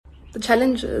The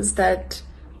challenges that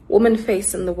women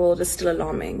face in the world is still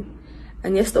alarming.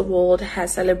 And yes, the world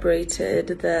has celebrated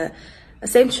the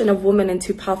ascension of women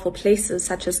into powerful places,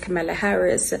 such as Kamala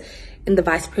Harris in the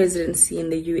vice presidency in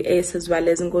the US, as well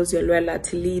as Ngozi Okonjo-Iweala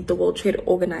to lead the World Trade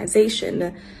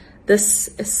Organization. This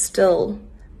is still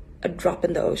a drop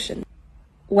in the ocean.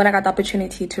 When I got the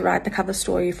opportunity to write the cover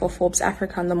story for Forbes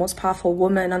Africa on the most powerful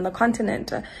woman on the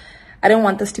continent, I didn't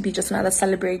want this to be just another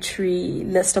celebratory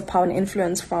list of power and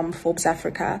influence from Forbes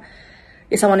Africa.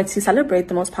 Yes, I wanted to celebrate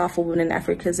the most powerful women in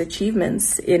Africa's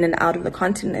achievements in and out of the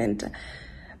continent.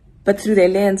 But through their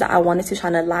lens, I wanted to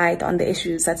shine a light on the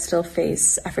issues that still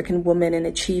face African women in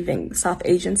achieving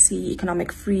self-agency,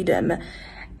 economic freedom,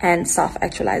 and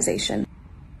self-actualization.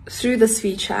 Through this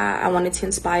feature, I wanted to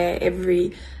inspire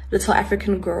every little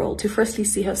African girl to firstly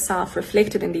see herself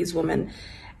reflected in these women,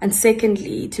 and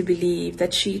secondly, to believe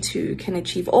that she too can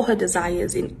achieve all her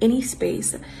desires in any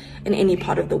space, in any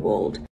part of the world.